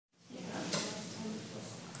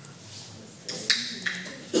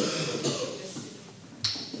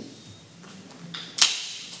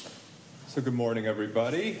So good morning,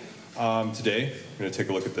 everybody. Today, I'm going to take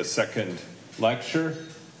a look at the second lecture,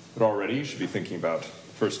 but already you should be thinking about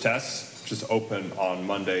first tests, which is open on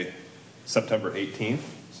Monday, September 18th.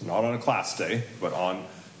 So not on a class day, but on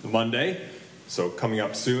the Monday. So coming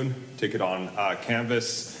up soon, take it on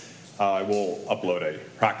Canvas. I will upload a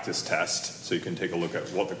practice test so you can take a look at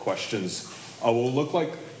what the questions will look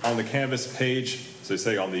like on the Canvas page. So I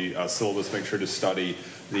say on the syllabus, make sure to study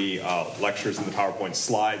the lectures and the PowerPoint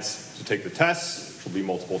slides to take the test, which will be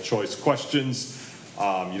multiple choice questions.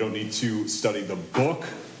 You don't need to study the book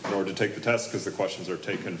in order to take the test because the questions are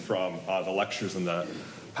taken from the lectures and the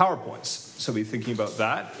PowerPoints. So be thinking about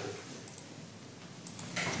that.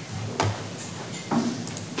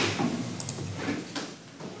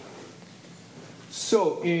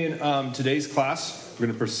 So in today's class, we're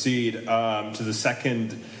going to proceed to the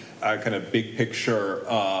second kind of big picture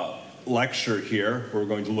lecture here. We're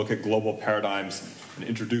going to look at global paradigms and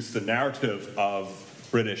introduce the narrative of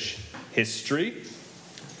British history.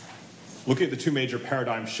 Looking at the two major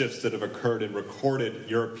paradigm shifts that have occurred in recorded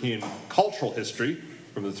European cultural history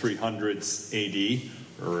from the 300s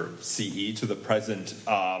AD or CE to the present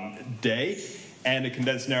day, and a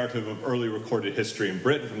condensed narrative of early recorded history in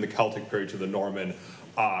Britain from the Celtic period to the Norman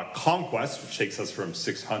conquest, which takes us from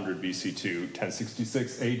 600 BC to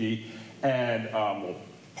 1066 AD, and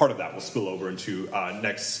part of that will spill over into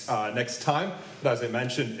next time. But as I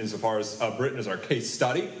mentioned, insofar as Britain is our case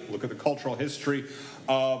study, look at the cultural history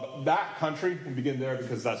of that country and begin there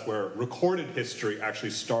because that's where recorded history actually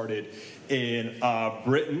started in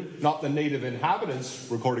Britain. Not the native inhabitants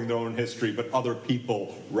recording their own history, but other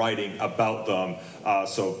people writing about them.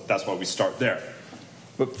 So that's why we start there.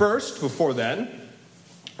 But first, before then,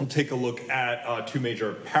 we'll take a look at two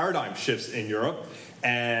major paradigm shifts in Europe.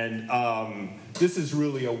 And this is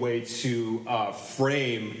really a way to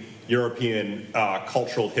frame European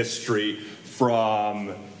cultural history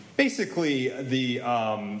from basically the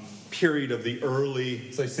period of the early,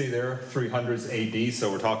 as I say there, 300s AD.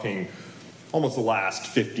 So we're talking almost the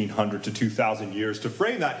last 1,500 to 2,000 years to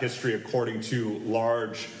frame that history according to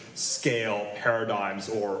large-scale paradigms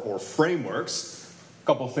or frameworks. A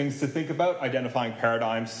couple of things to think about: identifying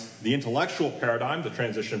paradigms, the intellectual paradigm, the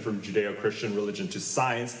transition from Judeo-Christian religion to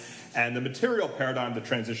science, and the material paradigm, the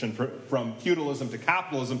transition from feudalism to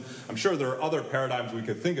capitalism. I'm sure there are other paradigms we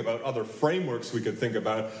could think about, other frameworks we could think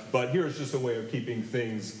about, but here's just a way of keeping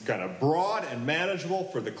things kind of broad and manageable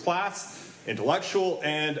for the class. Intellectual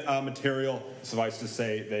and material, suffice to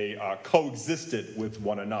say, they coexisted with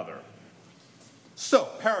one another. So,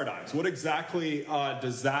 paradigms. What exactly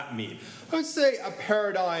does that mean? I would say a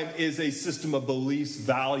paradigm is a system of beliefs,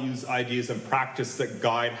 values, ideas, and practice that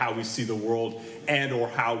guide how we see the world and or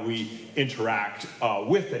how we interact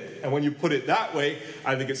with it. And when you put it that way,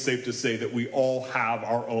 I think it's safe to say that we all have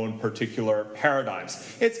our own particular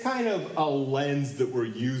paradigms. It's kind of a lens that we're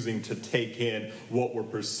using to take in what we're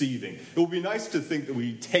perceiving. It would be nice to think that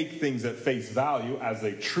we take things at face value as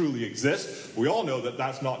they truly exist. We all know that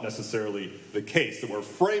that's not necessarily the case, that we're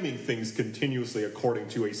framing things continuously according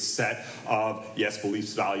to a set of, yes,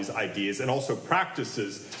 beliefs, values, ideas, and also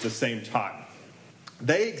practices at the same time.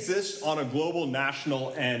 They exist on a global,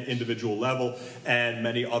 national, and individual level, and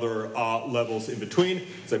many other levels in between.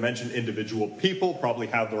 As I mentioned, individual people probably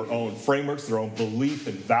have their own frameworks, their own belief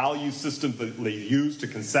and value systems that they use to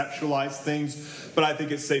conceptualize things. But I think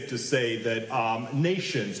it's safe to say that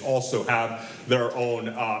nations also have their own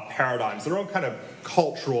paradigms, their own kind of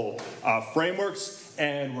cultural frameworks.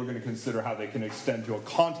 And we're going to consider how they can extend to a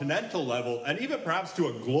continental level and even perhaps to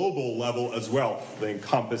a global level as well. They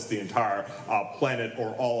encompass the entire planet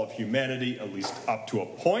or all of humanity, at least up to a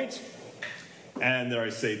point. And there I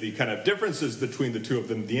say the kind of differences between the two of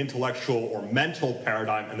them, the intellectual or mental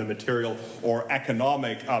paradigm and the material or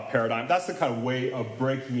economic paradigm. That's the kind of way of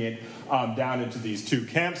breaking it down into these two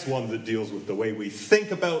camps. One that deals with the way we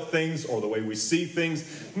think about things or the way we see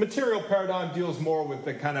things. The material paradigm deals more with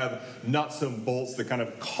the kind of nuts and bolts, the kind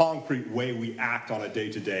of concrete way we act on a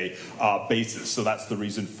day-to-day basis. So that's the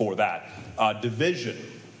reason for that division.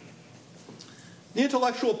 The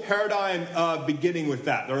intellectual paradigm, beginning with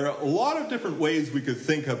that. There are a lot of different ways we could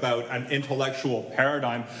think about an intellectual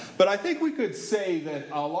paradigm, but I think we could say that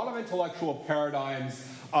a lot of intellectual paradigms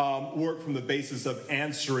work from the basis of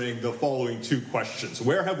answering the following two questions.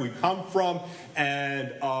 Where have we come from,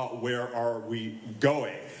 and where are we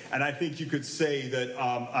going? And I think you could say that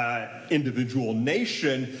an individual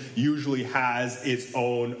nation usually has its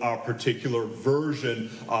own particular version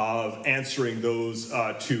of answering those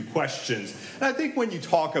two questions. And I think when you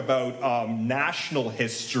talk about national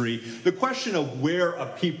history, the question of where a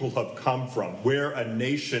people have come from, where a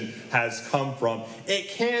nation has come from, it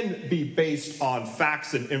can be based on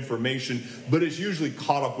facts and information, but it's usually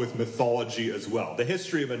caught up with mythology as well. The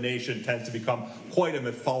history of a nation tends to become quite a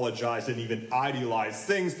mythologized and even idealized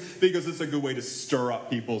things because it's a good way to stir up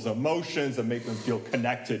people's emotions and make them feel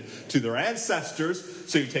connected to their ancestors.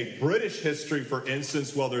 So you take British history, for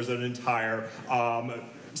instance, well, there's an entire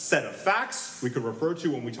set of facts we could refer to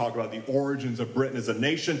when we talk about the origins of Britain as a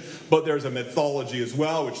nation, but there's a mythology as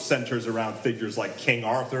well, which centers around figures like King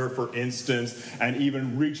Arthur, for instance, and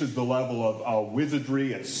even reaches the level of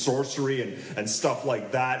wizardry and sorcery and stuff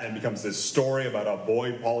like that, and becomes this story about a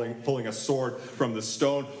boy pulling a sword from the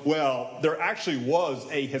stone. Well, there actually was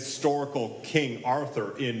a historical King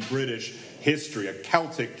Arthur in British history, a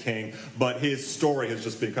Celtic king, but his story has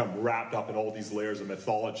just become wrapped up in all these layers of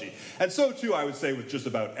mythology. And so too, I would say, with just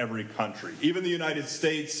about every country. Even the United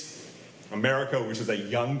States, America, which is a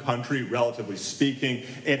young country, relatively speaking,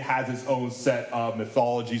 it has its own set of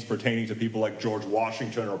mythologies pertaining to people like George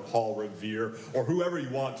Washington or Paul Revere or whoever you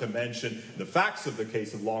want to mention. The facts of the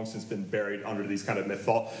case have long since been buried under these kind of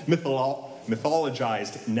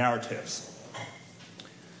mythologized narratives.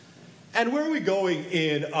 And where are we going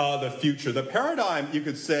in the future? The paradigm, you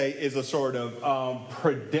could say, is a sort of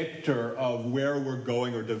predictor of where we're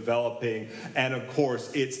going or developing. And of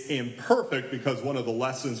course, it's imperfect because one of the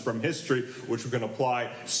lessons from history, which we can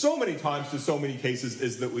apply so many times to so many cases,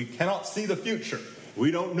 is that we cannot see the future.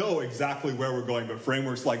 We don't know exactly where we're going, but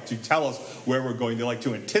frameworks like to tell us where we're going. They like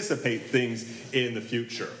to anticipate things in the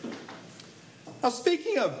future. Now,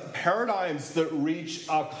 speaking of paradigms that reach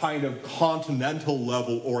a kind of continental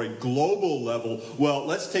level or a global level, well,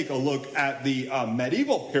 let's take a look at the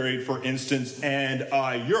medieval period, for instance, and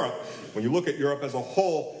Europe. When you look at Europe as a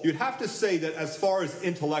whole, you'd have to say that as far as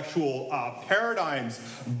intellectual paradigms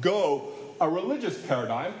go, a religious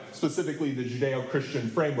paradigm, specifically the Judeo-Christian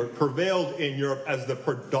framework, prevailed in Europe as the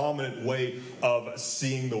predominant way of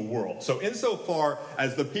seeing the world. So insofar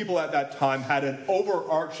as the people at that time had an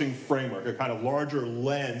overarching framework, a kind of larger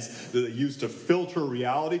lens that they used to filter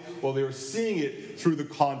reality, well, they were seeing it through the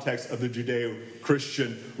context of the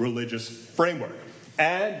Judeo-Christian religious framework.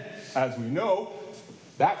 And as we know,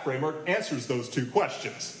 that framework answers those two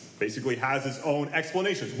questions. Basically has its own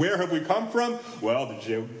explanations. Where have we come from? Well, the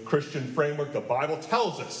Judeo-Christian framework, the Bible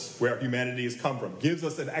tells us where humanity has come from, gives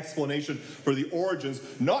us an explanation for the origins,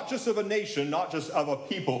 not just of a nation, not just of a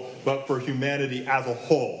people, but for humanity as a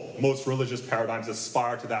whole. Most religious paradigms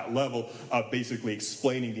aspire to that level of basically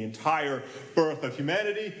explaining the entire birth of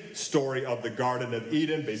humanity. Story of the Garden of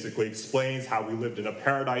Eden basically explains how we lived in a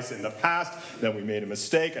paradise in the past, then we made a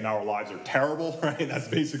mistake, and our lives are terrible, right? That's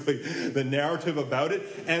basically the narrative about it.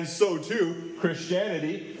 And so too,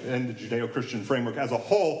 Christianity and the Judeo-Christian framework as a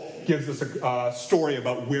whole gives us a story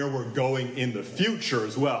about where we're going in the future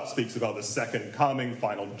as well. It speaks about the second coming,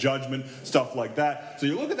 final judgment, stuff like that. So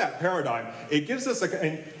you look at that paradigm, it gives us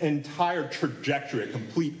an entire trajectory, a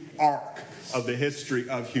complete arc of the history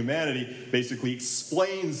of humanity, basically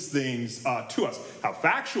explains things to us. How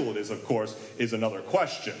factual it is, of course, is another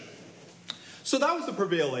question. So that was the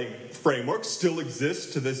prevailing framework, still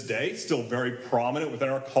exists to this day, still very prominent within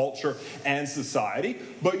our culture and society.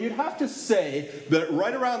 But you'd have to say that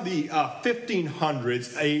right around the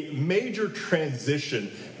 1500s, a major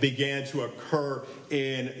transition began to occur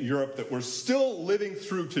in Europe that we're still living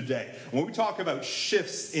through today. When we talk about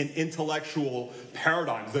shifts in intellectual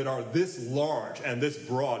paradigms that are this large and this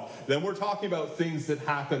broad, then we're talking about things that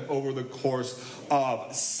happen over the course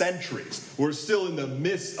of centuries. We're still in the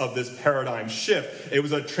midst of this paradigm shift. It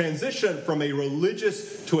was a transition from a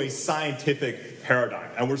religious to a scientific paradigm,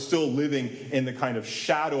 and we're still living in the kind of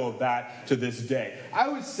shadow of that to this day. I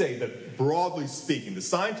would say that, broadly speaking, the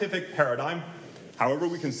scientific paradigm, however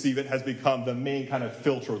we conceive it, has become the main kind of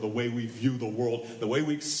filter, the way we view the world, the way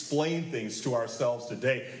we explain things to ourselves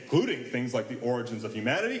today, including things like the origins of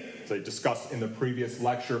humanity, as I discussed in the previous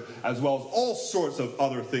lecture, as well as all sorts of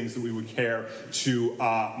other things that we would care to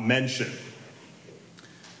mention.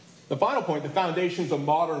 The final point, the foundations of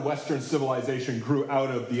modern Western civilization grew out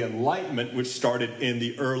of the Enlightenment, which started in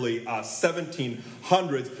the early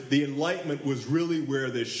 1700s. The Enlightenment was really where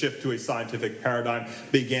this shift to a scientific paradigm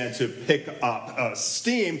began to pick up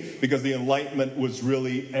steam, because the Enlightenment was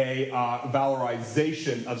really a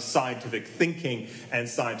valorization of scientific thinking and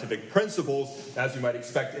scientific principles, as you might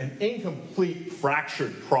expect, an incomplete,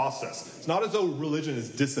 fractured process. It's not as though religion has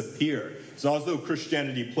disappeared. It's not as though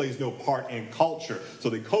Christianity plays no part in culture. So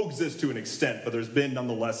they coexist to an extent, but there's been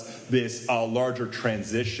nonetheless this larger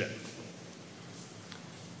transition.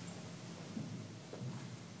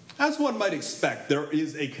 As one might expect, there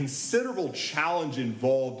is a considerable challenge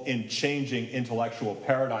involved in changing intellectual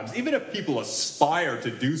paradigms. Even if people aspire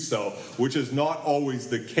to do so, which is not always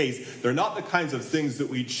the case, they're not the kinds of things that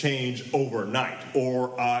we change overnight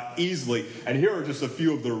or easily. And here are just a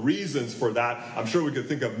few of the reasons for that. I'm sure we could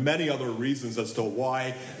think of many other reasons as to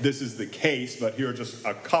why this is the case, but here are just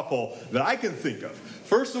a couple that I can think of.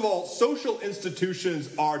 First of all, social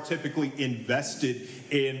institutions are typically invested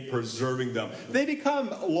in preserving them. They become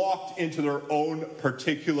locked into their own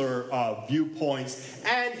particular viewpoints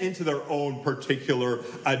and into their own particular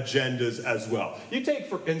agendas as well. You take,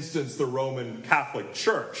 for instance, the Roman Catholic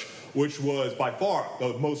Church, which was by far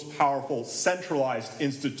the most powerful centralized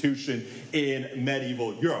institution in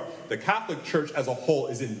medieval Europe. The Catholic Church as a whole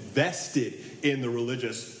is invested in the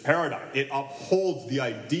religious paradigm. It upholds the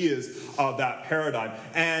ideas of that paradigm.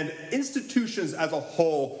 And institutions as a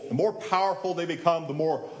whole, the more powerful they become,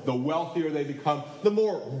 the wealthier they become, the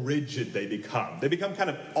more rigid they become. They become kind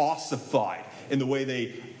of ossified in the way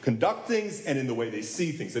they conduct things and in the way they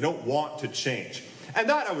see things. They don't want to change. And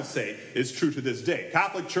that, I would say, is true to this day.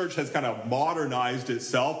 Catholic Church has kind of modernized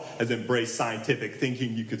itself, has embraced scientific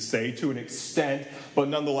thinking, you could say, to an extent, but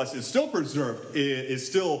nonetheless is still preserved, is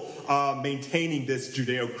still maintaining this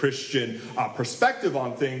Judeo-Christian perspective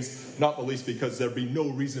on things, not the least because there'd be no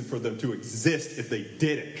reason for them to exist if they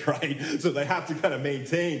didn't, right? So they have to kind of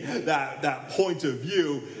maintain that point of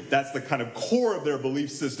view. That's the kind of core of their belief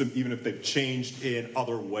system, even if they've changed in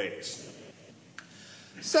other ways.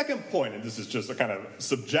 Second point, and this is just a kind of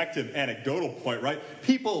subjective, anecdotal point, right?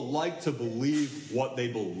 People like to believe what they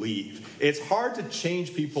believe. It's hard to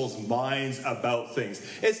change people's minds about things.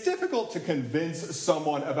 It's difficult to convince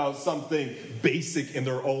someone about something basic in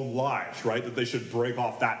their own lives, right? That they should break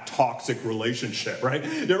off that toxic relationship, right?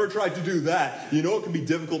 You ever tried to do that? You know it can be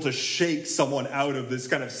difficult to shake someone out of this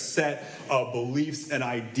kind of set of beliefs and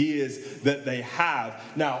ideas that they have.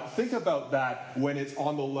 Now, think about that when it's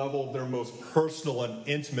on the level of their most personal and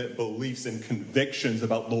intimate beliefs and convictions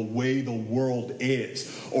about the way the world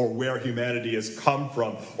is, or where humanity has come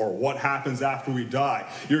from, or what happens after we die.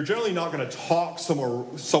 You're generally not going to talk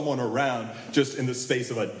someone around just in the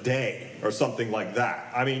space of a day or something like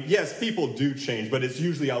that. I mean, yes, people do change, but it's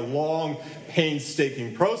usually a long,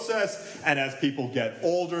 painstaking process, and as people get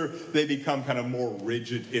older, they become kind of more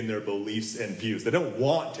rigid in their beliefs and views. They don't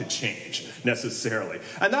want to change necessarily.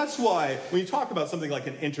 And that's why when you talk about something like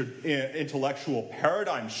an intellectual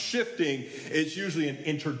paradigm shifting, it's usually an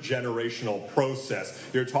intergenerational process.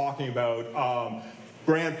 You're talking about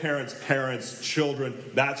grandparents, parents, children.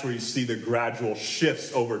 That's where you see the gradual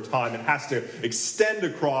shifts over time. It has to extend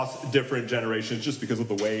across different generations just because of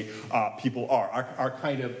the way people are, our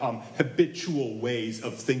kind of habitual ways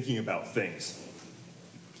of thinking about things.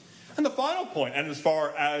 And the final point, and as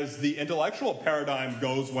far as the intellectual paradigm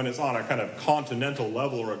goes when it's on a kind of continental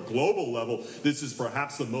level or a global level, this is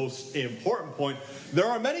perhaps the most important point. There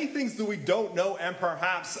are many things that we don't know and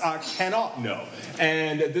perhaps cannot know.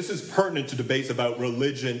 And this is pertinent to debates about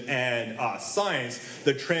religion and science.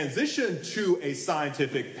 The transition to a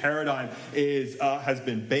scientific paradigm has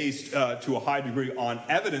been based to a high degree on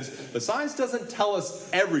evidence, but science doesn't tell us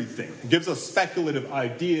everything. It gives us speculative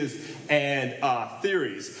ideas and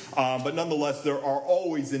theories. But nonetheless, there are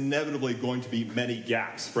always inevitably going to be many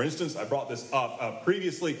gaps. For instance, I brought this up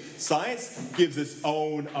previously. Science gives its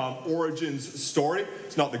own origins story.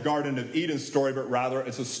 It's not the Garden of Eden story, but rather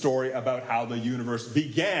it's a story about how the universe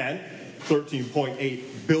began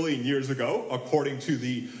 13.8 billion years ago, according to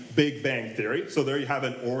the Big Bang Theory. So there you have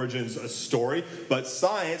an origins story. But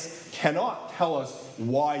science cannot tell us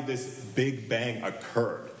why this Big Bang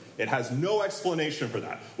occurred. It has no explanation for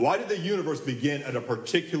that. Why did the universe begin at a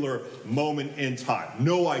particular moment in time?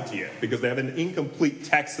 No idea, because they have an incomplete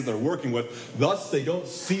text that they're working with. Thus, they don't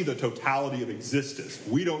see the totality of existence.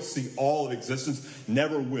 We don't see all of existence,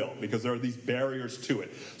 never will, because there are these barriers to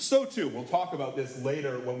it. So, too, we'll talk about this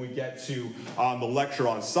later when we get to the lecture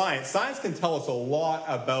on science. Science can tell us a lot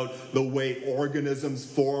about the way organisms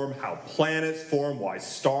form, how planets form, why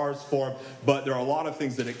stars form, but there are a lot of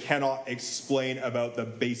things that it cannot explain about the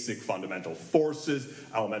basic basic fundamental forces,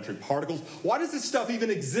 elementary particles. Why does this stuff even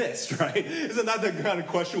exist, right? Isn't that the kind of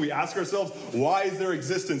question we ask ourselves? Why is there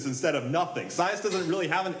existence instead of nothing? Science doesn't really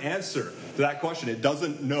have an answer to that question. It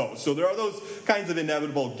doesn't know. So there are those kinds of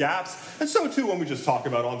inevitable gaps. And so too when we just talk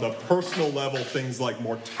about on the personal level things like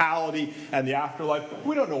mortality and the afterlife.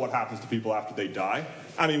 We don't know what happens to people after they die.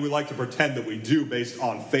 I mean, we like to pretend that we do based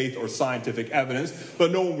on faith or scientific evidence,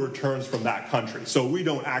 but no one returns from that country. So we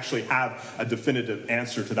don't actually have a definitive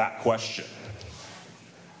answer to that question.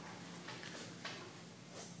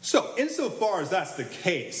 So, insofar as that's the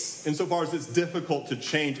case, insofar as it's difficult to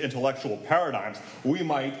change intellectual paradigms, we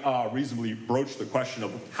might reasonably broach the question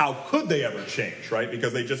of how could they ever change, right?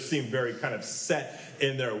 Because they just seem very kind of set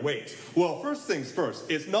in their ways. Well, first things first,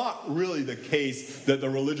 it's not really the case that the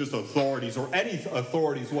religious authorities or any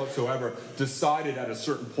authorities whatsoever decided at a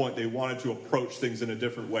certain point they wanted to approach things in a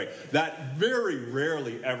different way. That very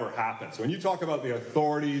rarely ever happens. When you talk about the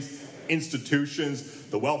authorities, institutions,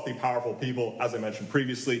 the wealthy, powerful people, as I mentioned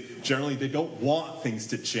previously, generally they don't want things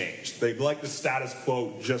to change. They like the status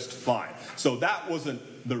quo just fine. So that wasn't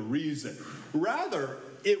the reason. Rather,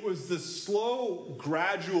 it was the slow,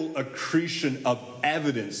 gradual accretion of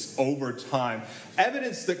evidence over time,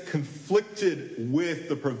 evidence that conflicted with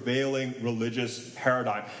the prevailing religious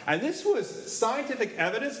paradigm. And this was scientific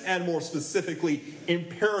evidence and more specifically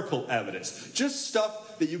empirical evidence, just stuff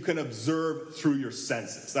that you can observe through your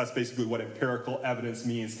senses. That's basically what empirical evidence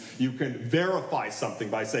means. You can verify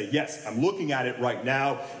something by saying, yes, I'm looking at it right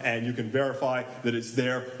now, and you can verify that it's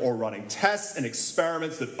there, or running tests and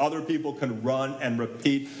experiments that other people can run and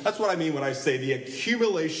repeat. That's what I mean when I say the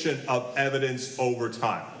accumulation of evidence over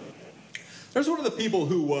time. There's one of the people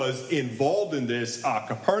who was involved in this,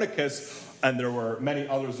 Copernicus, and there were many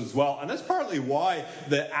others as well. And that's partly why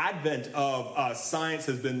the advent of science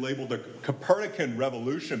has been labeled the Copernican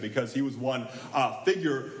revolution, because he was one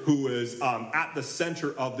figure who was at the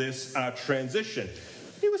center of this transition.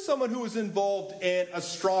 He was someone who was involved in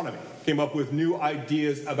astronomy, came up with new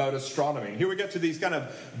ideas about astronomy. And here we get to these kind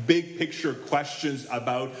of big picture questions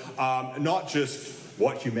about not just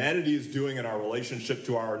what humanity is doing in our relationship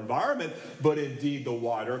to our environment, but indeed the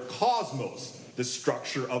wider cosmos, the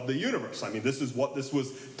structure of the universe. I mean, this is what this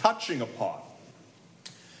was touching upon.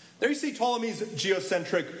 There you see Ptolemy's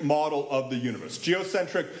geocentric model of the universe.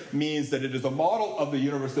 Geocentric means that it is a model of the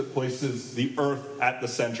universe that places the Earth at the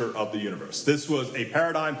center of the universe. This was a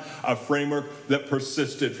paradigm, a framework that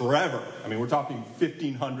persisted forever. I mean, we're talking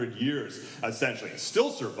 1,500 years, essentially. It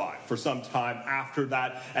still survived for some time after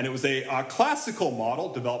that. And it was a classical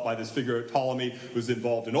model developed by this figure, Ptolemy, who was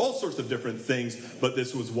involved in all sorts of different things, but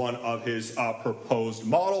this was one of his proposed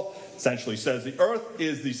model. Essentially says the Earth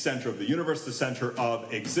is the center of the universe, the center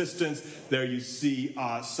of existence. There you see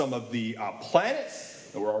some of the planets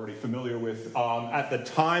that we're already familiar with at the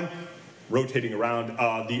time, rotating around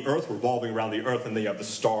the Earth, revolving around the Earth, and then you have the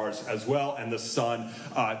stars as well, and the sun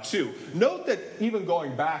too. Note that even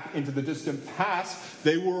going back into the distant past,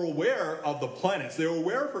 they were aware of the planets. They were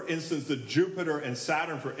aware, for instance, that Jupiter and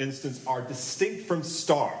Saturn, for instance, are distinct from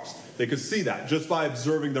stars. They could see that just by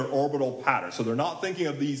observing their orbital pattern. So they're not thinking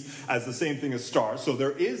of these as the same thing as stars. So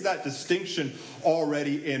there is that distinction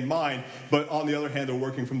already in mind, but on the other hand, they're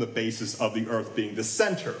working from the basis of the Earth being the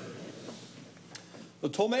center. The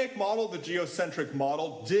Ptolemaic model, the geocentric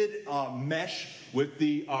model, did mesh with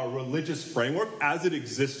the religious framework as it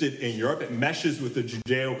existed in Europe. It meshes with the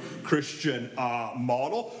Judeo-Christian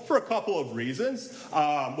model for a couple of reasons.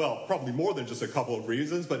 Well, probably more than just a couple of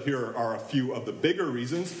reasons, but here are a few of the bigger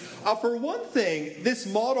reasons. For one thing, this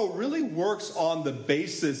model really works on the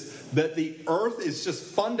basis that the Earth is just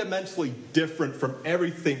fundamentally different from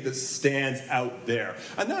everything that stands out there.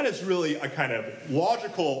 And that is really a kind of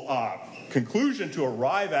logical conclusion to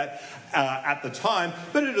arrive at the time,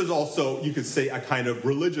 but it is also, you could say, a kind of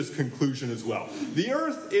religious conclusion as well. The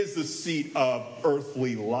Earth is the seat of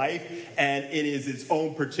earthly life, and it is its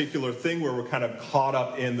own particular thing where we're kind of caught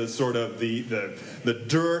up in the sort of the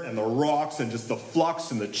dirt and the rocks and just the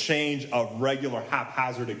flux and the change of regular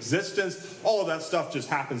haphazard existence. All of that stuff just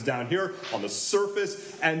happens down here on the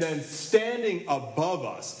surface, and then standing above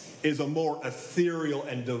us is a more ethereal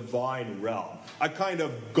and divine realm, a kind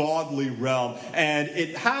of godly realm, and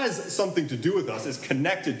it has something to do with us, it's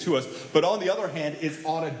connected to us, but on the other hand, it's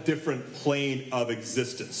on a different plane of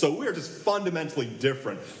existence. So we're just fundamentally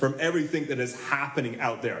different from everything that is happening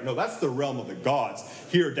out there. No, that's the realm of the gods.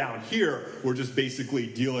 Here, down here, we're just basically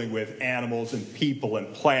dealing with animals and people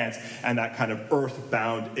and plants and that kind of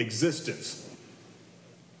earthbound existence.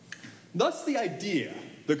 Thus the idea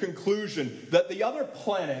the conclusion that the other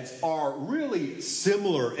planets are really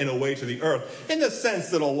similar in a way to the Earth, in the sense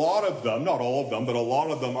that a lot of them, not all of them, but a lot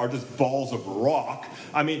of them are just balls of rock.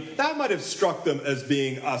 I mean, that might have struck them as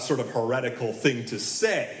being a sort of heretical thing to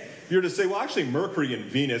say. You're to say, well, actually, Mercury and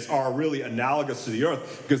Venus are really analogous to the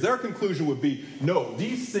Earth, because their conclusion would be, no,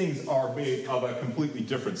 these things are made of a completely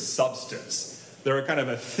different substance. They're a kind of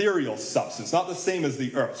ethereal substance, not the same as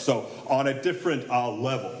the Earth, so on a different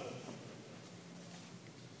level.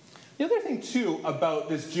 The other thing, too, about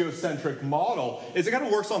this geocentric model is it kind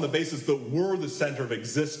of works on the basis that we're the center of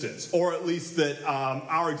existence, or at least that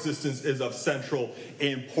our existence is of central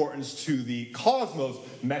importance to the cosmos,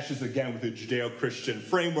 meshes again with the Judeo-Christian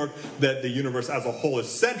framework that the universe as a whole is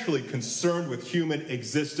centrally concerned with human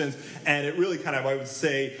existence, and it really kind of, I would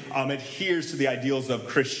say, adheres to the ideals of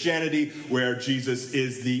Christianity, where Jesus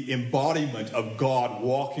is the embodiment of God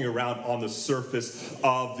walking around on the surface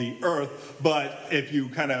of the earth. But if you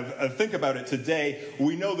kind of think about it today,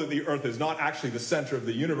 we know that the earth is not actually the center of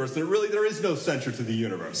the universe. There is no center to the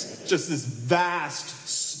universe. It's just this vast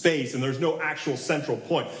space, and there's no actual central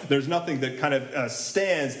point. There's nothing that kind of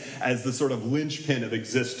stands as the sort of linchpin of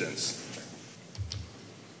existence.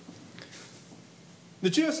 The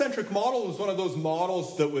geocentric model was one of those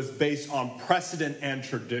models that was based on precedent and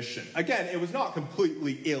tradition. Again, it was not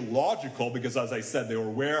completely illogical because, as I said, they were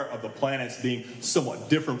aware of the planets being somewhat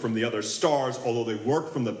different from the other stars, although they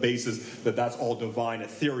worked from the basis that that's all divine,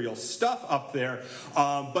 ethereal stuff up there.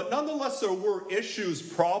 But nonetheless, there were issues,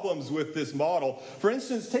 problems with this model. For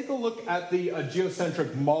instance, take a look at the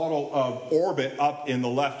geocentric model of orbit up in the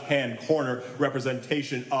left-hand corner,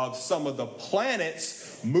 representation of some of the planets'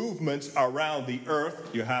 movements around the Earth.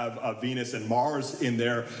 You have Venus and Mars in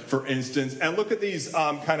there, for instance. And look at these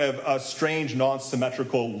kind of strange,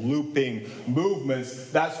 non-symmetrical looping movements.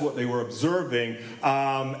 That's what they were observing.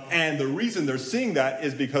 And the reason they're seeing that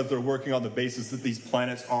is because they're working on the basis that these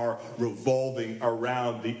planets are revolving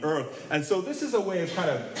around the Earth. And so this is a way of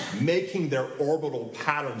kind of making their orbital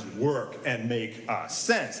patterns work and make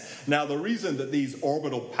sense. Now, the reason that these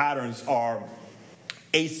orbital patterns are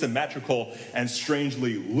asymmetrical and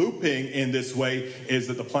strangely looping in this way is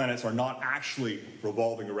that the planets are not actually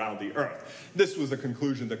revolving around the Earth. This was a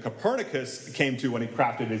conclusion that Copernicus came to when he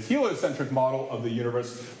crafted his heliocentric model of the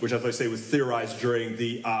universe, which, as I say, was theorized during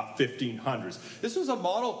the 1500s. This was a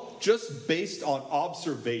model just based on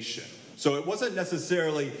observation. So it wasn't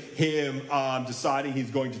necessarily him deciding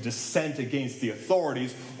he's going to dissent against the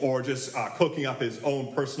authorities or just cooking up his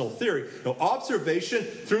own personal theory. No, observation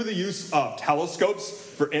through the use of telescopes,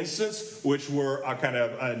 for instance, which were a kind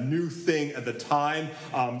of a new thing at the time.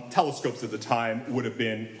 Telescopes at the time would have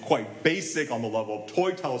been quite basic on the level of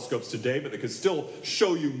toy telescopes today, but they could still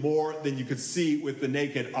show you more than you could see with the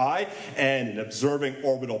naked eye. And in observing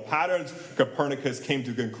orbital patterns, Copernicus came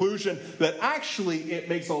to the conclusion that actually it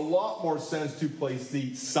makes a lot more sense to place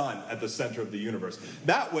the sun at the center of the universe.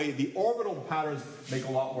 That way, the orbital patterns make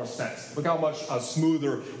a lot more sense. Look how much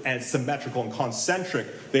smoother and symmetrical and concentric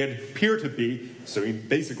they appear to be. So he's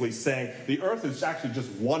basically saying the Earth is actually just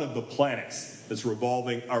one of the planets that's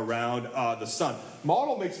revolving around the sun.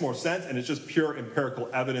 Model makes more sense, and it's just pure empirical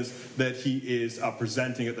evidence that he is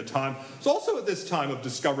presenting at the time. It's also at this time of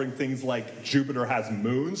discovering things like Jupiter has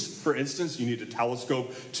moons, for instance. You need a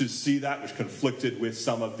telescope to see that, which conflicted with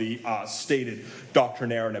some of the stated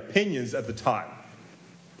doctrinarian opinions at the time.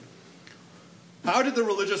 How did the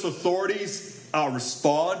religious authorities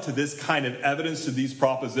respond to this kind of evidence, to these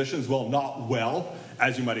propositions? Well, not well,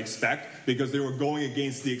 as you might expect, because they were going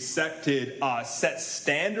against the accepted set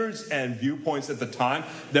standards and viewpoints at the time.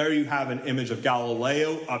 There you have an image of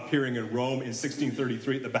Galileo appearing in Rome in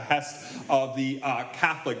 1633 at the behest of the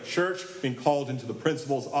Catholic Church, being called into the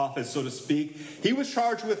principal's office, so to speak. He was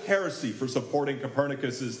charged with heresy for supporting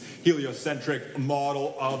Copernicus's heliocentric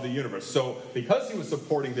model of the universe. So because he was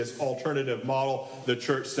supporting this alternative model, the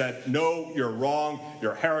church said, no, you're wrong,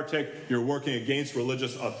 you're a heretic, you're working against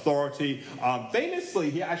religious authority.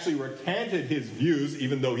 Famously, he actually recanted his views,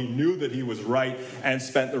 even though he knew that he was right, and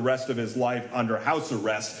spent the rest of his life under house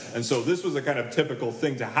arrest. And so this was a kind of typical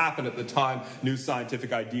thing to happen at the time, new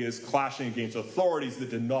scientific ideas clashing against authorities that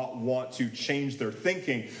did not want to change their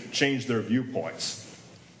thinking, change their viewpoints.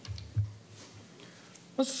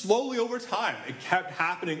 But slowly over time, it kept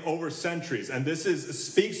happening over centuries, and this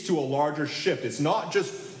speaks to a larger shift. It's not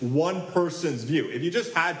just one person's view. If you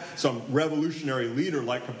just had some revolutionary leader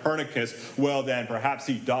like Copernicus, well then perhaps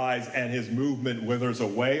he dies and his movement withers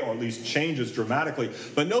away, or at least changes dramatically.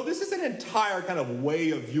 But no, this is an entire kind of way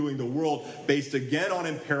of viewing the world based again on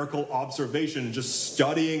empirical observation and just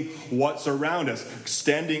studying what's around us,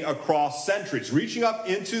 extending across centuries, reaching up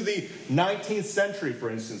into the 19th century, for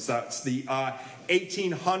instance. That's the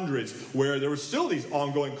 1800s, where there were still these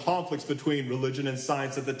ongoing conflicts between religion and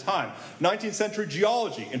science at the time. 19th century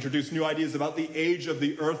geology introduced new ideas about the age of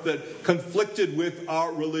the earth that conflicted with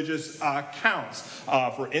our religious counts.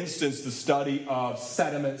 For instance, the study of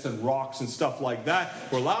sediments and rocks and stuff like that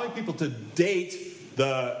were allowing people to date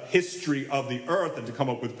the history of the earth and to come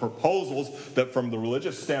up with proposals that from the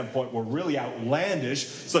religious standpoint were really outlandish,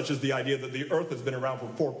 such as the idea that the earth has been around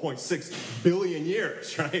for 4.6 billion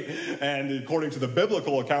years, right? And according to the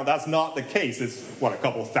biblical account, that's not the case. It's, a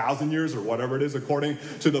couple thousand years or whatever it is according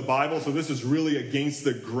to the Bible. So this is really against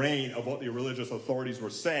the grain of what the religious authorities were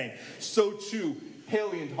saying. So too,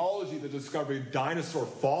 paleontology, the discovery of dinosaur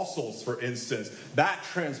fossils, for instance, that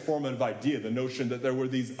transformative idea, the notion that there were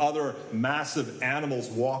these other massive animals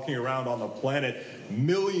walking around on the planet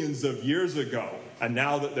millions of years ago, and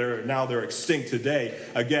now they're extinct today,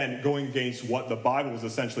 again, going against what the Bible was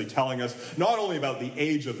essentially telling us, not only about the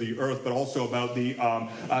age of the earth, but also about the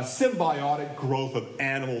symbiotic growth of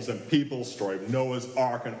animals and people, story of Noah's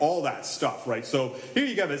Ark, and all that stuff, right? So here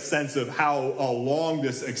you get a sense of how long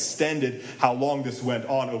this extended, how long this went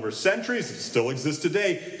on over centuries. It still exists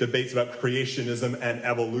today. Debates about creationism and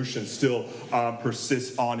evolution still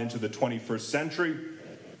persist on into the 21st century.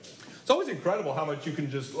 It's always incredible how much you can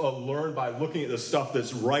just learn by looking at the stuff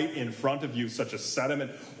that's right in front of you, such as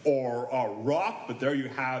sediment or rock. But there you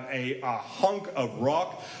have a hunk of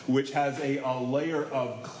rock which has a layer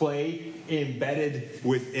of clay embedded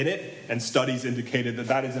within it, and studies indicated that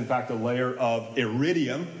that is in fact a layer of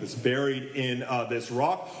iridium that's buried in this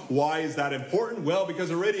rock. Why is that important? Well, because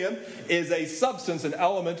iridium is a substance, an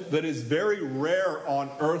element that is very rare on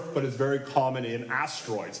Earth but is very common in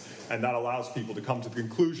asteroids, and that allows people to come to the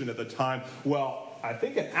conclusion at the time, well, I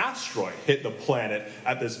think an asteroid hit the planet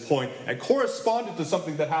at this point and corresponded to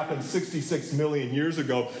something that happened 66 million years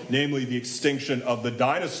ago, namely the extinction of the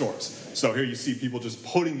dinosaurs. So here you see people just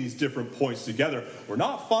putting these different points together. We're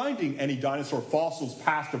not finding any dinosaur fossils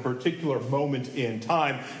past a particular moment in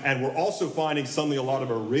time, and we're also finding suddenly a lot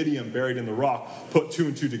of iridium buried in the rock. Put two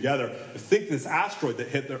and two together, I think this asteroid that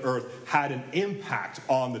hit the Earth had an impact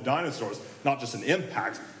on the dinosaurs. Not just an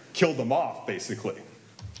impact, killed them off, basically.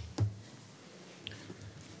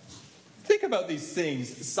 Think about these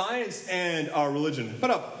things, science and religion.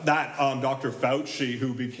 Put up that Dr. Fauci,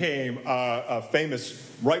 who became famous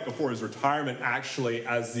right before his retirement, actually,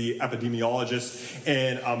 as the epidemiologist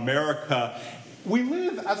in America. We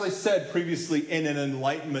live, as I said previously, in an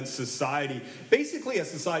Enlightenment society, basically a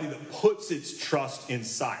society that puts its trust in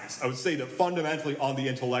science. I would say that fundamentally on the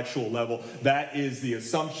intellectual level, that is the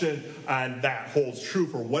assumption, and that holds true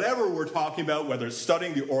for whatever we're talking about, whether it's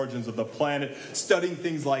studying the origins of the planet, studying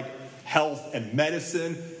things like health and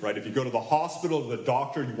medicine, right? If you go to the hospital, to the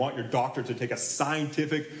doctor, you want your doctor to take a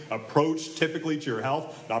scientific approach typically to your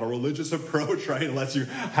health, not a religious approach, right? Unless you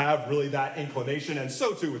have really that inclination. And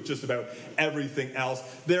so too with just about everything else.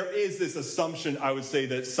 There is this assumption, I would say,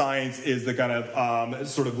 that science is the kind of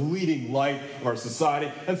sort of leading light of our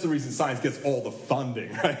society. That's the reason science gets all the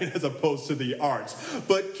funding, right? As opposed to the arts.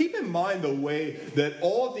 But keep in mind the way that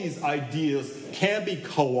all of these ideas can be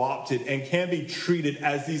co-opted and can be treated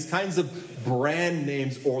as these kinds of brand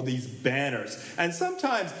names or these banners. And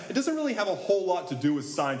sometimes it doesn't really have a whole lot to do with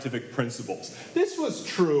scientific principles. This was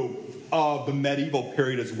true of the medieval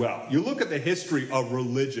period as well. You look at the history of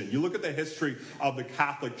religion, you look at the history of the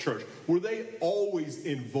Catholic Church. Were they always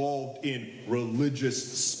involved in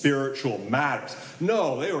religious, spiritual matters?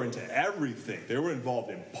 No, they were into everything. They were involved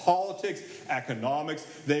in politics, economics.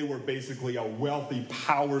 They were basically a wealthy,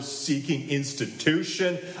 power-seeking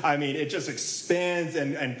institution. I mean, it just expands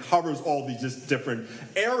and covers all these just different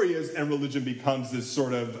areas, and religion becomes this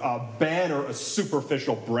sort of banner, a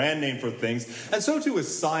superficial brand name for things. And so too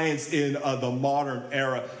is science in the modern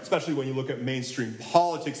era, especially when you look at mainstream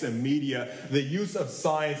politics and media, the use of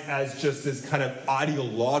science as just this kind of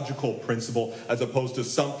ideological principle as opposed to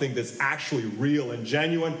something that's actually real and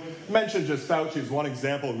genuine. I mentioned just Fauci as one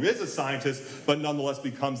example, who is a scientist, but nonetheless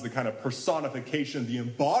becomes the kind of personification, the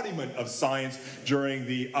embodiment of science during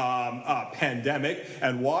the pandemic.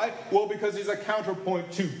 And why? Well, because he's a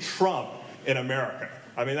counterpoint to Trump in America.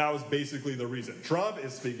 I mean, that was basically the reason. Trump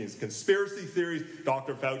is speaking conspiracy theories.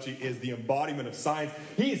 Dr. Fauci is the embodiment of science.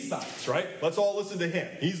 He's science, right? Let's all listen to him.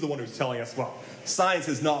 He's the one who's telling us, well, science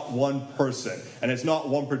is not one person, and it's not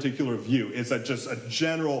one particular view. It's just a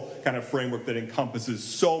general kind of framework that encompasses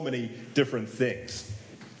so many different things.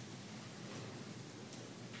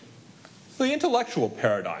 The intellectual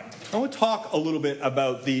paradigm. I want to talk a little bit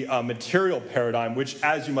about the material paradigm, which,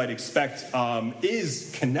 as you might expect,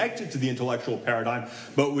 is connected to the intellectual paradigm,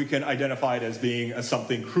 but we can identify it as being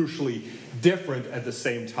something crucially different at the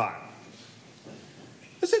same time.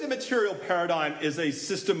 Let's say the material paradigm is a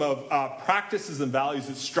system of practices and values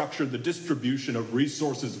that structure the distribution of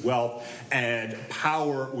resources, wealth, and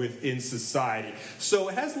power within society. So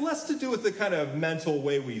it has less to do with the kind of mental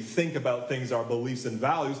way we think about things, our beliefs and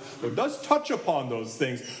values, though it does touch upon those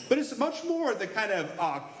things, but it's much more the kind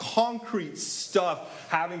of concrete stuff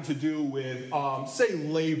having to do with, say,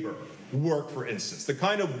 labor. Work, for instance, the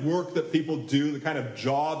kind of work that people do, the kind of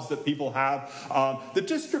jobs that people have, the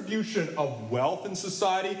distribution of wealth in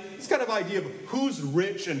society, this kind of idea of who's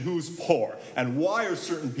rich and who's poor, and why are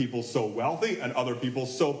certain people so wealthy and other people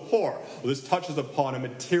so poor. Well, this touches upon a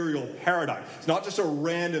material paradigm. It's not just a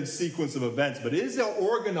random sequence of events, but it is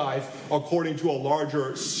organized according to a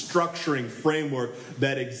larger structuring framework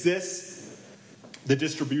that exists. The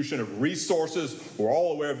distribution of resources. We're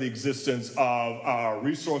all aware of the existence of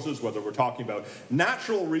resources, whether we're talking about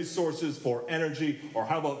natural resources for energy, or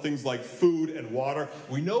how about things like food and water.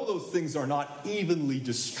 We know those things are not evenly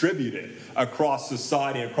distributed across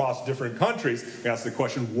society, across different countries. We ask the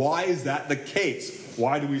question, why is that the case?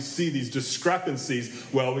 Why do we see these discrepancies?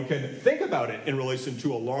 Well, we can think about it in relation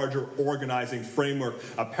to a larger organizing framework,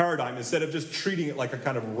 a paradigm, instead of just treating it like a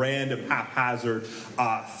kind of random, haphazard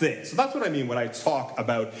thing. So that's what I mean when I talk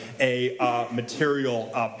about a material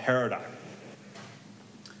paradigm.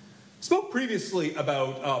 Spoke previously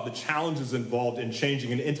about the challenges involved in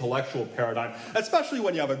changing an intellectual paradigm, especially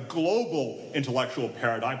when you have a global intellectual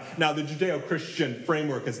paradigm. Now, the Judeo-Christian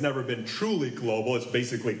framework has never been truly global. It's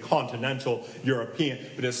basically continental European,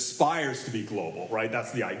 but it aspires to be global, right?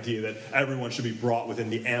 That's the idea that everyone should be brought within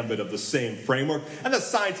the ambit of the same framework. And the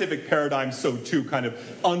scientific paradigm, so too, kind of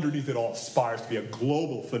underneath it all aspires to be a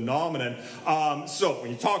global phenomenon. So when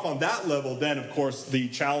you talk on that level, then, of course, the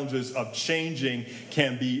challenges of changing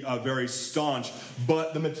can be very staunch,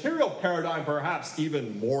 but the material paradigm perhaps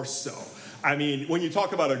even more so. I mean, when you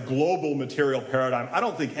talk about a global material paradigm, I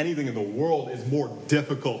don't think anything in the world is more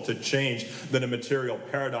difficult to change than a material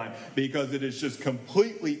paradigm, because it is just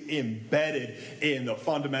completely embedded in the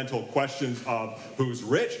fundamental questions of who's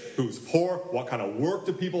rich, who's poor, what kind of work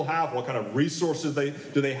do people have, what kind of resources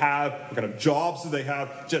do they have, what kind of jobs do they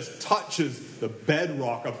have, just touches the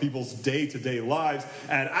bedrock of people's day-to-day lives.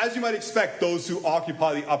 And as you might expect, those who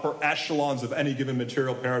occupy the upper echelons of any given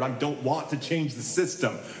material paradigm don't want to change the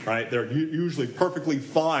system, right? They're usually perfectly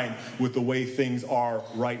fine with the way things are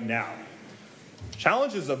right now.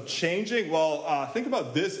 Challenges of changing, well, think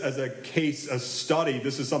about this as a case, a study.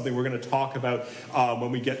 This is something we're going to talk about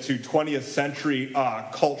when we get to 20th century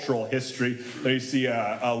cultural history. There you see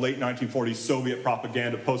a late 1940s Soviet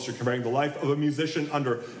propaganda poster comparing the life of a musician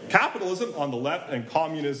under capitalism on the left and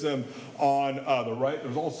communism on the right.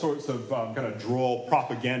 There's all sorts of kind of droll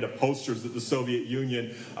propaganda posters that the Soviet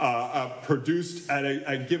Union produced at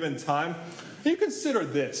a given time. You consider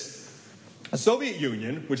this. The Soviet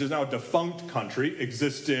Union, which is now a defunct country,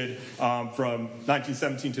 existed from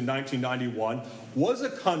 1917 to 1991, was a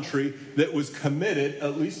country that was committed,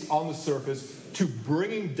 at least on the surface, to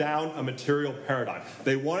bringing down a material paradigm.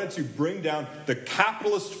 They wanted to bring down the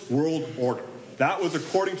capitalist world order. That was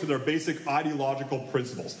according to their basic ideological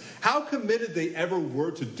principles. How committed they ever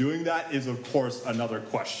were to doing that is, of course, another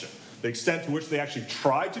question. The extent to which they actually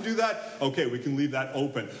tried to do that, okay, we can leave that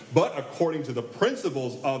open. But according to the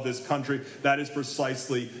principles of this country, that was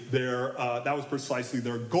precisely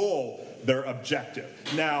their goal, their objective.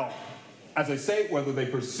 Now, as I say, whether they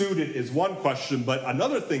pursued it is one question, but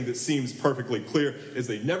another thing that seems perfectly clear is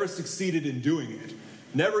they never succeeded in doing it.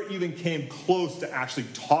 Never even came close to actually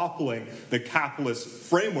toppling the capitalist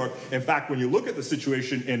framework. In fact, when you look at the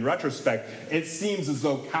situation in retrospect, it seems as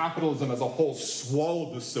though capitalism as a whole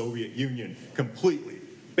swallowed the Soviet Union completely.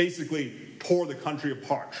 Basically, tore the country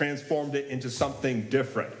apart, transformed it into something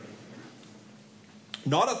different.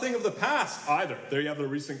 Not a thing of the past either. There you have the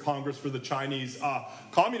recent Congress for the Chinese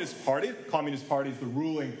Communist Party. The Communist Party is the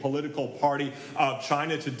ruling political party of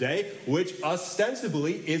China today, which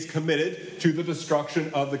ostensibly is committed to the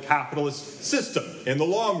destruction of the capitalist system in the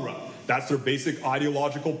long run. That's their basic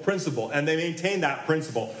ideological principle, and they maintain that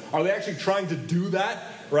principle. Are they actually trying to do that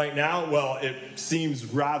right now? Well, it seems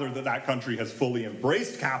rather that that country has fully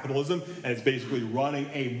embraced capitalism, and it's basically running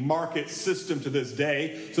a market system to this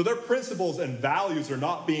day. So their principles and values are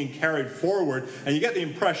not being carried forward, and you get the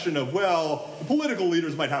impression of, well, the political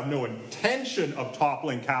leaders might have no intention of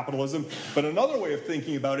toppling capitalism, but another way of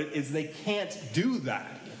thinking about it is they can't do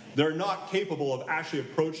that. They're not capable of actually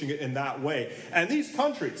approaching it in that way. And these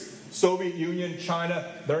countries, Soviet Union,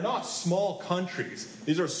 China, they're not small countries.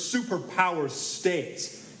 These are superpower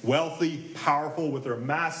states, wealthy, powerful, with their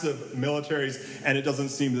massive militaries, and it doesn't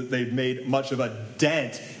seem that they've made much of a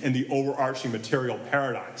dent in the overarching material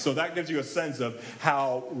paradigm. So that gives you a sense of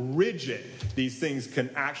how rigid these things can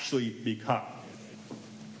actually become.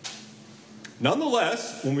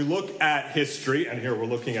 Nonetheless, when we look at history, and here we're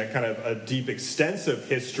looking at kind of a deep, extensive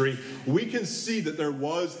history, we can see that there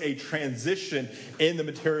was a transition in the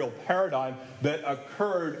material paradigm that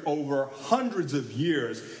occurred over hundreds of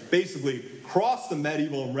years, basically across the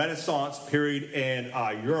medieval and Renaissance period in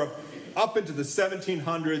Europe, up into the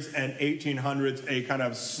 1700s and 1800s, a kind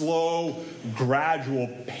of slow, gradual,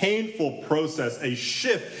 painful process, a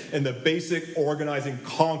shift in the basic organizing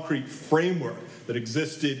concrete framework that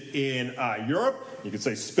existed in Europe. You could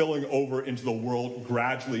say spilling over into the world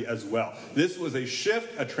gradually as well. This was a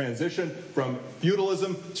shift, a transition from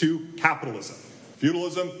feudalism to capitalism.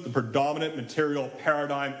 Feudalism, the predominant material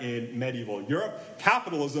paradigm in medieval Europe.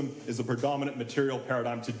 Capitalism is the predominant material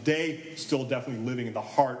paradigm today, still definitely living in the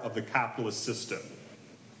heart of the capitalist system.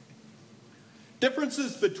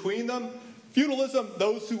 Differences between them. Feudalism,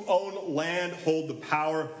 those who own land hold the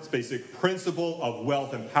power. It's a basic principle of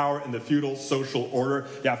wealth and power in the feudal social order.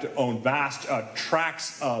 You have to own vast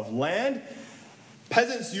tracts of land.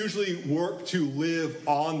 Peasants usually work to live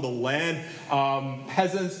on the land.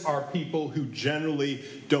 Peasants are people who generally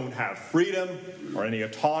don't have freedom or any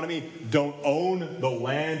autonomy, don't own the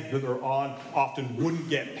land that they're on, often wouldn't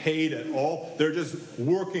get paid at all. They're just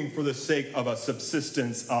working for the sake of a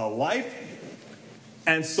subsistence life.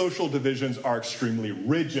 And social divisions are extremely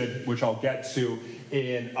rigid, which I'll get to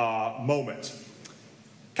in a moment.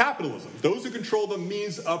 Capitalism. Those who control the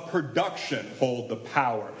means of production hold the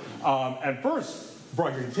power. And first, before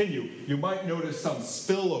I continue, you might notice some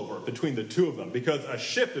spillover between the two of them, because a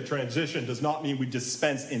shift, a transition, does not mean we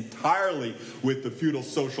dispense entirely with the feudal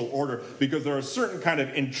social order, because there are certain kind of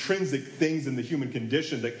intrinsic things in the human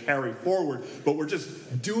condition that carry forward, but we're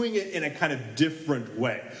just doing it in a kind of different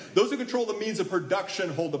way. Those who control the means of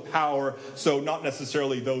production hold the power, so not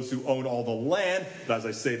necessarily those who own all the land, but as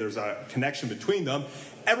I say, there's a connection between them.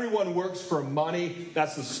 Everyone works for money.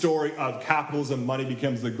 That's the story of capitalism. Money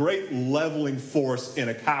becomes the great leveling force in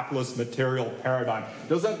a capitalist material paradigm.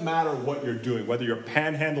 Doesn't matter what you're doing, whether you're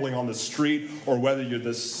panhandling on the street or whether you're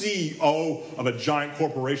the CEO of a giant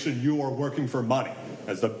corporation, you are working for money.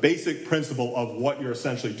 As the basic principle of what you're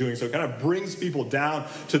essentially doing. So it kind of brings people down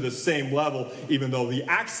to the same level, even though the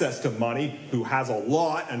access to money, who has a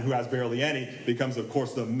lot and who has barely any, becomes, of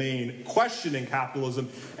course, the main question in capitalism,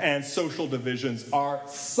 and social divisions are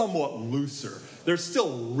somewhat looser. They're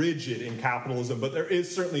still rigid in capitalism, but there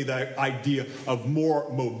is certainly the idea of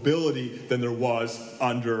more mobility than there was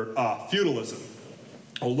under feudalism.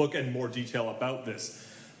 We'll look in more detail about this.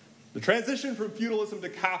 The transition from feudalism to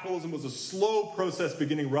capitalism was a slow process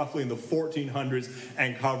beginning roughly in the 1400s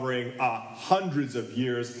and covering hundreds of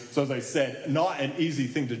years. So as I said, not an easy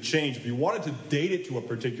thing to change. If you wanted to date it to a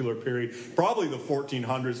particular period, probably the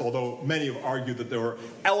 1400s, although many have argued that there were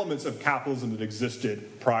elements of capitalism that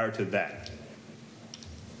existed prior to that.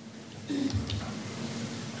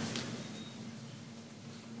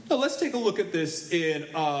 Now let's take a look at this in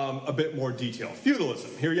a bit more detail.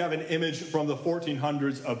 Feudalism. Here you have an image from the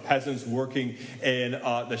 1400s of peasants working in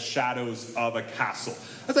the shadows of a castle.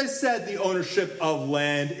 As I said, the ownership of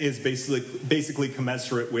land is basically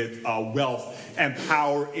commensurate with wealth and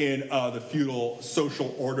power in the feudal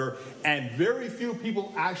social order, and very few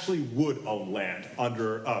people actually would own land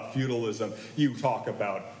under feudalism. You talk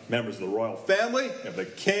about members of the royal family, you have the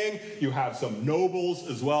king, you have some nobles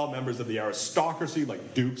as well, members of the aristocracy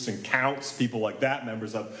like dukes and counts, people like that,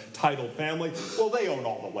 members of titled family. Well, they own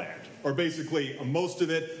all the land, or basically most of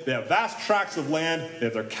it. They have vast tracts of land, they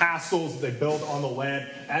have their castles they build on the land,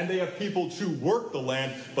 and they have people to work the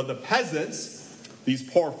land. But the peasants, these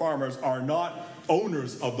poor farmers, are not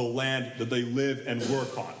owners of the land that they live and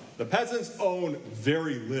work on. The peasants own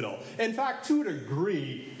very little. In fact, to a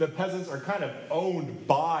degree, the peasants are kind of owned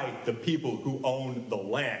by the people who own the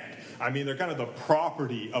land. I mean, they're kind of the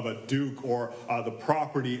property of a duke or the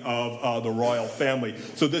property of the royal family.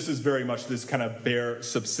 So this is very much this kind of bare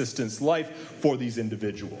subsistence life for these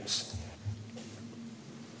individuals.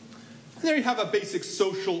 And there you have a basic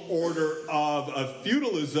social order of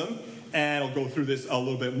feudalism. And I'll go through this a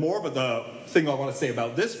little bit more, but the thing I want to say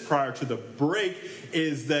about this prior to the break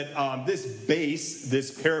is that this base,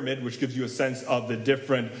 this pyramid, which gives you a sense of the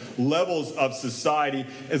different levels of society,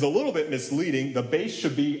 is a little bit misleading. The base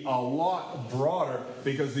should be a lot broader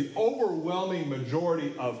because the overwhelming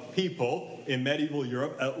majority of people in medieval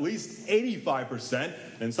Europe, at least 85%,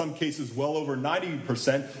 in some cases well over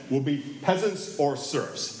 90%, will be peasants or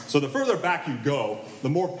serfs. So the further back you go, the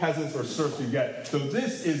more peasants or serfs you get. So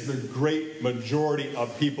this is the great majority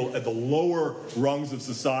of people at the lower rungs of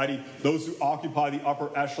society, those who occupy the upper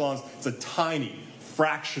echelons. It's a tiny,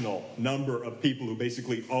 fractional number of people who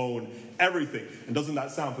basically own everything. And doesn't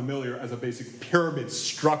that sound familiar as a basic pyramid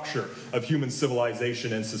structure of human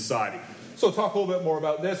civilization and society? So talk a little bit more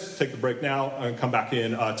about this, take the break now, and come back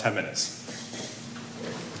in 10 minutes.